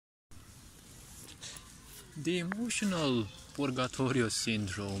The emotional Purgatorio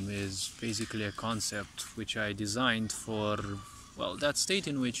syndrome is basically a concept which I designed for, well, that state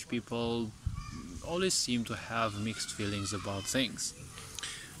in which people always seem to have mixed feelings about things.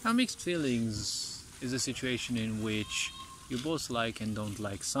 Now, mixed feelings is a situation in which you both like and don't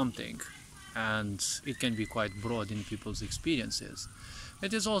like something, and it can be quite broad in people's experiences.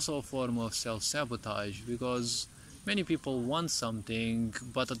 It is also a form of self-sabotage because many people want something,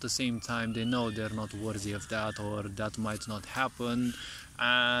 but at the same time they know they're not worthy of that, or that might not happen.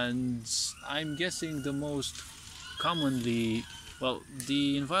 And I'm guessing the most commonly, well,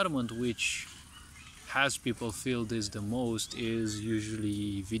 the environment which has people feel this the most is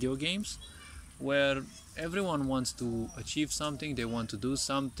usually video games, where everyone wants to achieve something, they want to do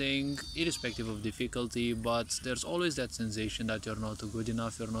something irrespective of difficulty, but there's always that sensation that you're not good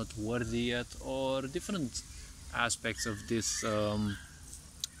enough, you're not worthy yet, or different aspects of this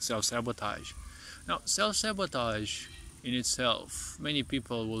self-sabotage. Now, self-sabotage in itself, many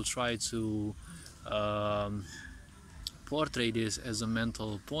people will try to portray this as a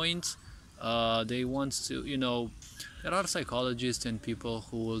mental point. They want to, there are psychologists and people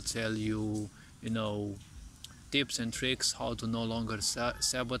who will tell you, tips and tricks how to no longer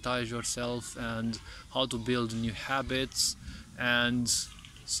sabotage yourself and how to build new habits. And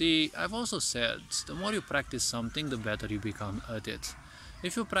see, I've also said, the more you practice something, the better you become at it.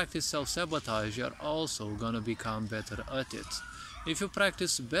 If you practice self-sabotage, you're also gonna become better at it. If you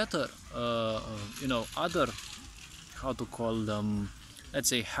practice better, other, how to call them, let's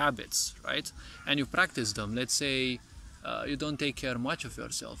say habits, right? And you practice them, let's say you don't take care much of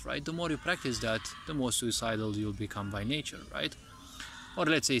yourself, right? The more you practice that, the more suicidal you'll become by nature, right? Or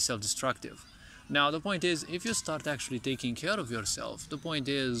let's say self-destructive. Now, the point is, if you start actually taking care of yourself, the point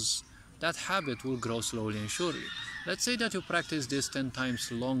is that habit will grow slowly and surely. Let's say that you practice this 10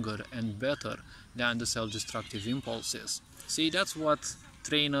 times longer and better than the self-destructive impulses. See, that's what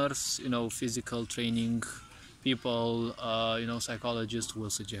trainers, physical training people, psychologists will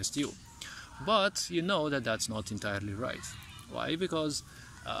suggest you. But you know that that's not entirely right. Why? Because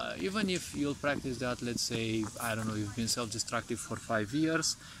even if you'll practice that, let's say, I don't know, you've been self-destructive for 5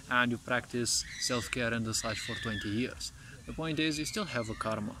 years and you practice self-care and such for 20 years. The point is, you still have a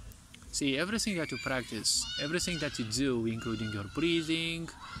karma. See, everything that you practice, everything that you do, including your breathing,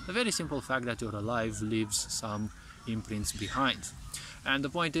 the very simple fact that you're alive leaves some imprints behind. And the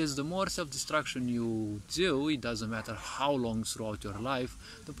point is, the more self-destruction you do, it doesn't matter how long throughout your life,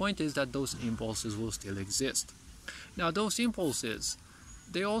 the point is that those impulses will still exist. Now, those impulses,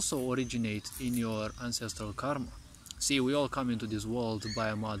 they also originate in your ancestral karma. See, we all come into this world by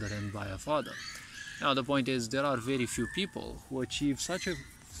a mother and by a father. Now, the point is, there are very few people who achieve such a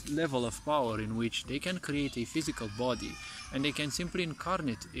level of power in which they can create a physical body and they can simply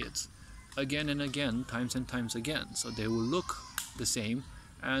incarnate it again and again, times and times again. So they will look the same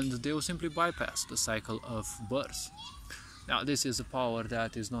and they will simply bypass the cycle of birth. Now, this is a power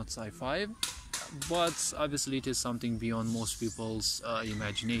that is not sci-fi, but obviously it is something beyond most people's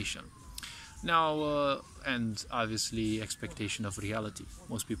imagination. Now, and obviously expectation of reality.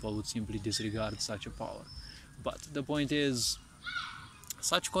 Most people would simply disregard such a power. But the point is,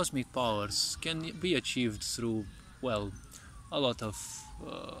 such cosmic powers can be achieved through, well, a lot of,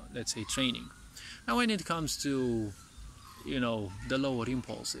 let's say, training. Now, when it comes to the lower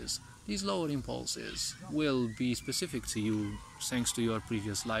impulses, these lower impulses will be specific to you thanks to your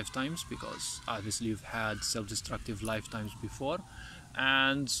previous lifetimes, because obviously you've had self-destructive lifetimes before,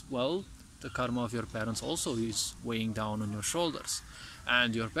 and well, the karma of your parents also is weighing down on your shoulders,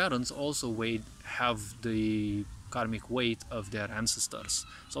 and your parents also have the karmic weight of their ancestors.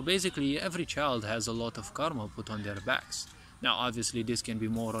 So basically every child has a lot of karma put on their backs. Now, obviously, this can be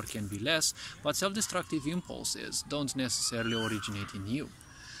more or can be less, but self-destructive impulses don't necessarily originate in you.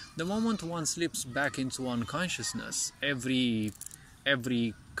 The moment one slips back into unconsciousness, every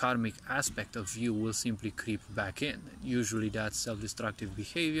karmic aspect of you will simply creep back in. Usually that's self-destructive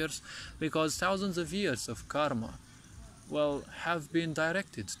behaviors, because thousands of years of karma, well, have been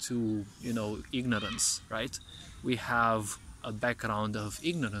directed to, ignorance, right? We have a background of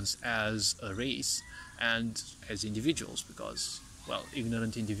ignorance as a race and as individuals, because, well,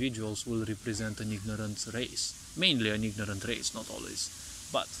 ignorant individuals will represent an ignorant race, mainly an ignorant race, not always.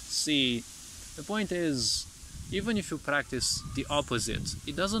 But see, the point is, even if you practice the opposite,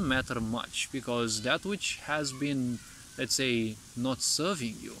 it doesn't matter much, because that which has been, let's say, not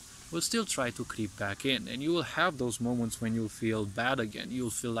serving you will still try to creep back in, and you will have those moments when you'll feel bad again, you'll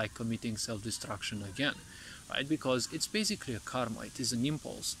feel like committing self-destruction again. right? Because it's basically a karma, it is an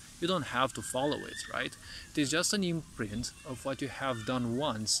impulse. You don't have to follow it, right? It is just an imprint of what you have done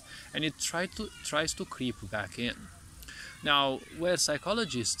once, and it tries to creep back in. Now, where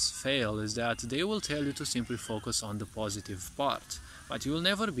psychologists fail is that they will tell you to simply focus on the positive part, but you will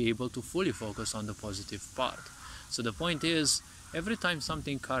never be able to fully focus on the positive part. So the point is, every time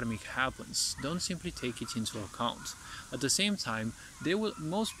something karmic happens, don't simply take it into account. At the same time,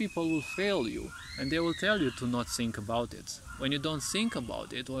 most people will fail you, and they will tell you to not think about it. When you don't think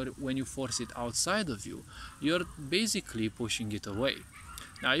about it, or when you force it outside of you, you're basically pushing it away.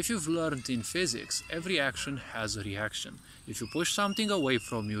 Now, if you've learned in physics, every action has a reaction. If you push something away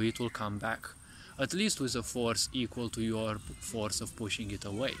from you, it will come back, at least with a force equal to your force of pushing it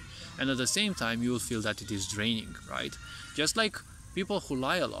away. And at the same time, you will feel that it is draining, right? Just like people who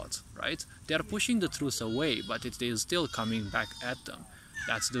lie a lot, right? They are pushing the truth away, but it is still coming back at them.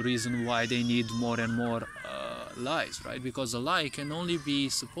 That's the reason why they need more and more lies, right? Because a lie can only be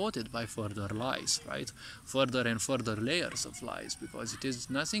supported by further lies, right? Further and further layers of lies, because it is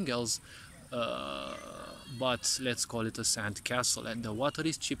nothing else but, let's call it a sand castle, and the water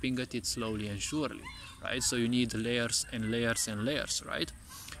is chipping at it slowly and surely, right? So you need layers and layers and layers, right?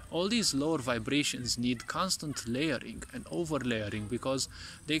 All these lower vibrations need constant layering and overlayering, because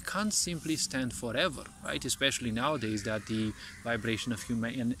they can't simply stand forever, right? Especially nowadays that the vibration of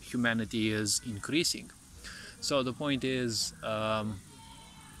humanity is increasing. So the point is,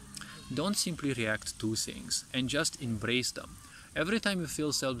 don't simply react to things and just embrace them. Every time you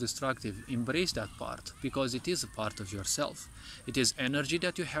feel self-destructive, embrace that part, because it is a part of yourself. It is energy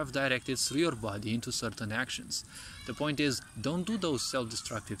that you have directed through your body into certain actions. The point is, don't do those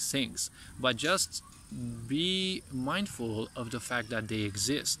self-destructive things, but just be mindful of the fact that they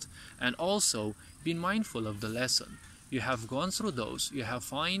exist, and also be mindful of the lesson. You have gone through those, you have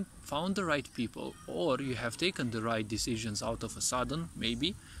found the right people, or you have taken the right decisions out of a sudden,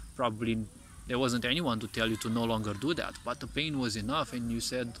 maybe, probably. There wasn't anyone to tell you to no longer do that, but the pain was enough and you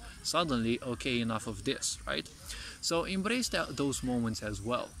said suddenly, okay, enough of this, right? So embrace those moments as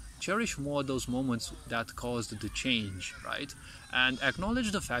well. Cherish more those moments that caused the change, right? And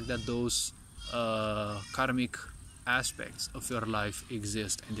acknowledge the fact that those karmic aspects of your life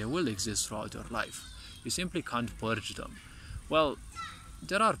exist, and they will exist throughout your life. You simply can't purge them. Well,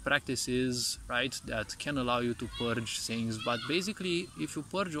 there are practices, right, that can allow you to purge things, but basically, if you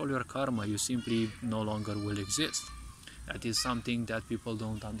purge all your karma, you simply no longer will exist. That is something that people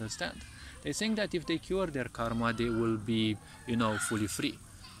don't understand. They think that if they cure their karma, they will be, fully free.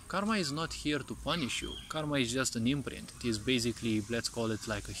 Karma is not here to punish you. Karma is just an imprint. It is basically, let's call it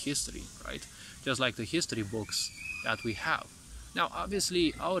like a history, right? Just like the history books that we have. Now,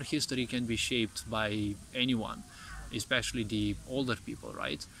 obviously, our history can be shaped by anyone, especially the older people,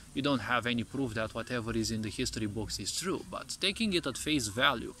 right? You don't have any proof that whatever is in the history books is true, but taking it at face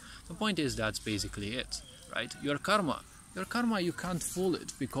value, the point is that's basically it, right? Your karma, you can't fool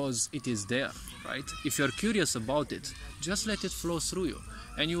it because it is there, right? If you're curious about it, just let it flow through you,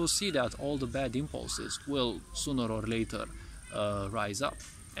 and you will see that all the bad impulses will sooner or later rise up,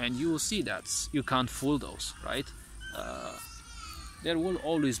 and you will see that you can't fool those, right? There will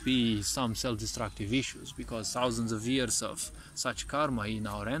always be some self-destructive issues, because thousands of years of such karma in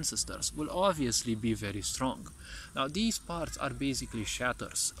our ancestors will obviously be very strong. Now, these parts are basically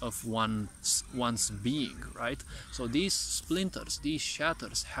shatters of one's being, right? So these splinters, these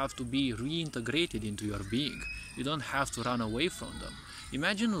shatters have to be reintegrated into your being. You don't have to run away from them.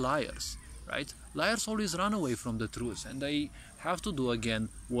 Imagine liars, right? Liars always run away from the truth, and they have to do again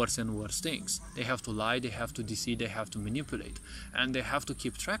worse and worse things. They have to lie, they have to deceive, they have to manipulate, and they have to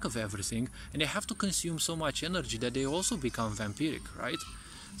keep track of everything, and they have to consume so much energy that they also become vampiric, right?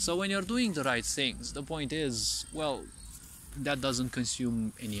 So when you're doing the right things, the point is, well, that doesn't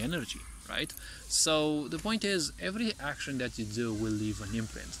consume any energy, right? So the point is, every action that you do will leave an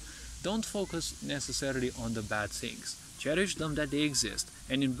imprint. Don't focus necessarily on the bad things. Cherish them that they exist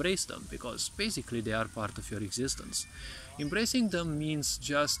and embrace them, because basically they are part of your existence. Embracing them means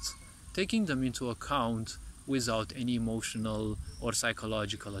just taking them into account without any emotional or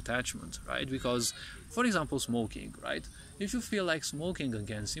psychological attachment, right? Because, for example, smoking, right? If you feel like smoking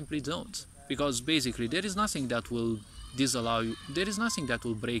again, simply don't. Because basically there is nothing that will there is nothing that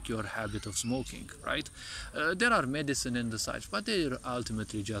will break your habit of smoking, right? There are medicine and the such, but they're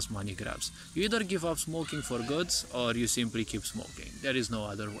ultimately just money grabs. You either give up smoking for good, or you simply keep smoking. There is no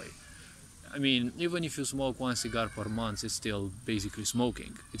other way. I mean, even if you smoke one cigar per month, it's still basically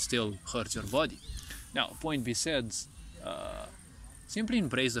smoking. It still hurts your body. Now, point be said, simply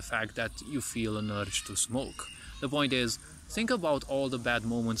embrace the fact that you feel an urge to smoke. The point is, think about all the bad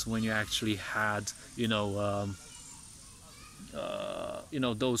moments when you actually had,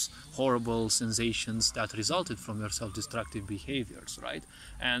 those horrible sensations that resulted from your self-destructive behaviors, right?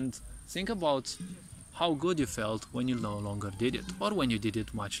 And think about how good you felt when you no longer did it, or when you did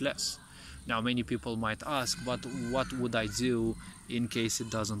it much less. Now, many people might ask, but what would I do in case it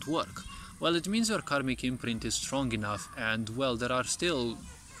doesn't work? Well, it means your karmic imprint is strong enough, and well, there are still,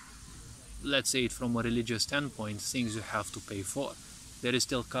 let's say it from a religious standpoint, things you have to pay for. There is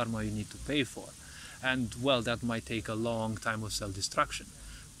still karma you need to pay for. And well, that might take a long time of self-destruction.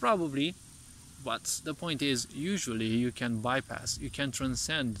 Probably, but the point is, usually you can bypass, you can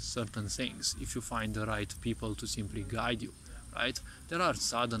transcend certain things if you find the right people to simply guide you, right? There are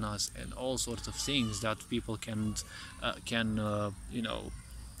sadhanas and all sorts of things that people can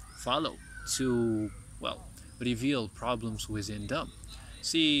follow to, well, reveal problems within them.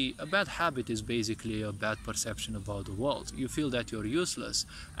 See, a bad habit is basically a bad perception about the world. You feel that you're useless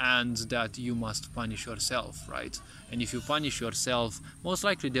and that you must punish yourself, right? And if you punish yourself, most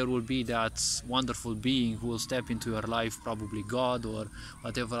likely there will be that wonderful being who will step into your life, probably God or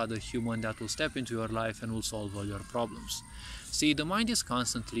whatever other human that will step into your life and will solve all your problems. See, the mind is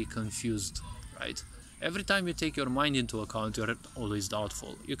constantly confused, right? Every time you take your mind into account, you're always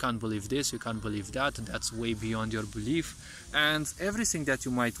doubtful. You can't believe this, you can't believe that, that's way beyond your belief. And everything that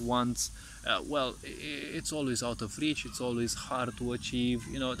you might want, well, it's always out of reach, it's always hard to achieve.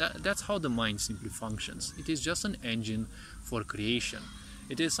 That's how the mind simply functions. It is just an engine for creation.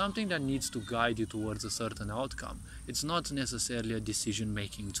 It is something that needs to guide you towards a certain outcome. It's not necessarily a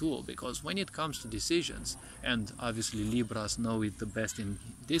decision-making tool, because when it comes to decisions, and obviously Libras know it the best in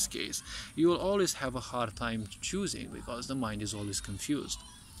this case, you will always have a hard time choosing because the mind is always confused.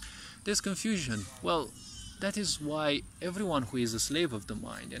 This confusion, well, that is why everyone who is a slave of the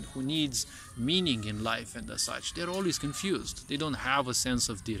mind and who needs meaning in life and as such, they're always confused. They don't have a sense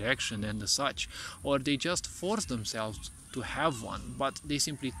of direction and as such, or they just force themselves to have one, but they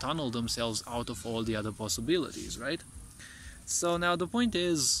simply tunnel themselves out of all the other possibilities, right? So now the point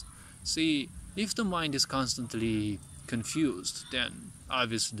is, see, if the mind is constantly confused, then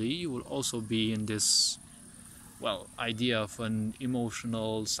obviously you will also be in this, well, idea of an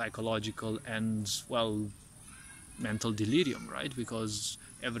emotional, psychological, and, well, mental delirium, right? Because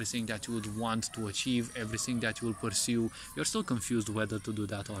everything that you would want to achieve, everything that you will pursue, you're still confused whether to do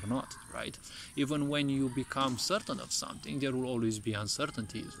that or not, right? Even when you become certain of something, there will always be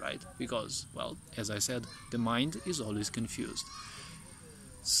uncertainties, right? Because, well, as I said, the mind is always confused.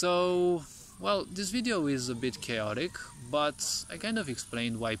 So, well, this video is a bit chaotic, but I kind of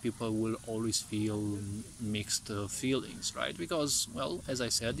explained why people will always feel mixed feelings, right? Because, well, as I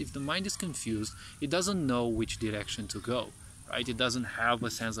said, if the mind is confused, it doesn't know which direction to go, right? It doesn't have a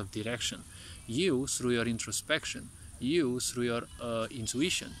sense of direction. You, through your introspection, you, through your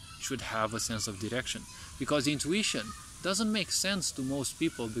intuition, should have a sense of direction. Because intuition doesn't make sense to most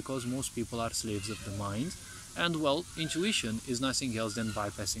people, because most people are slaves of the mind. And, well, intuition is nothing else than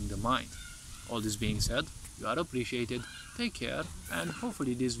bypassing the mind. All this being said, you are appreciated, take care, and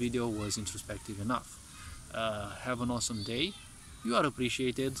hopefully this video was introspective enough. Have an awesome day, you are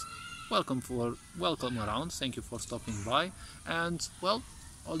appreciated, welcome around, thank you for stopping by, and, well,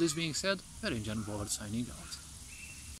 all this being said, Erinjan Board signing out.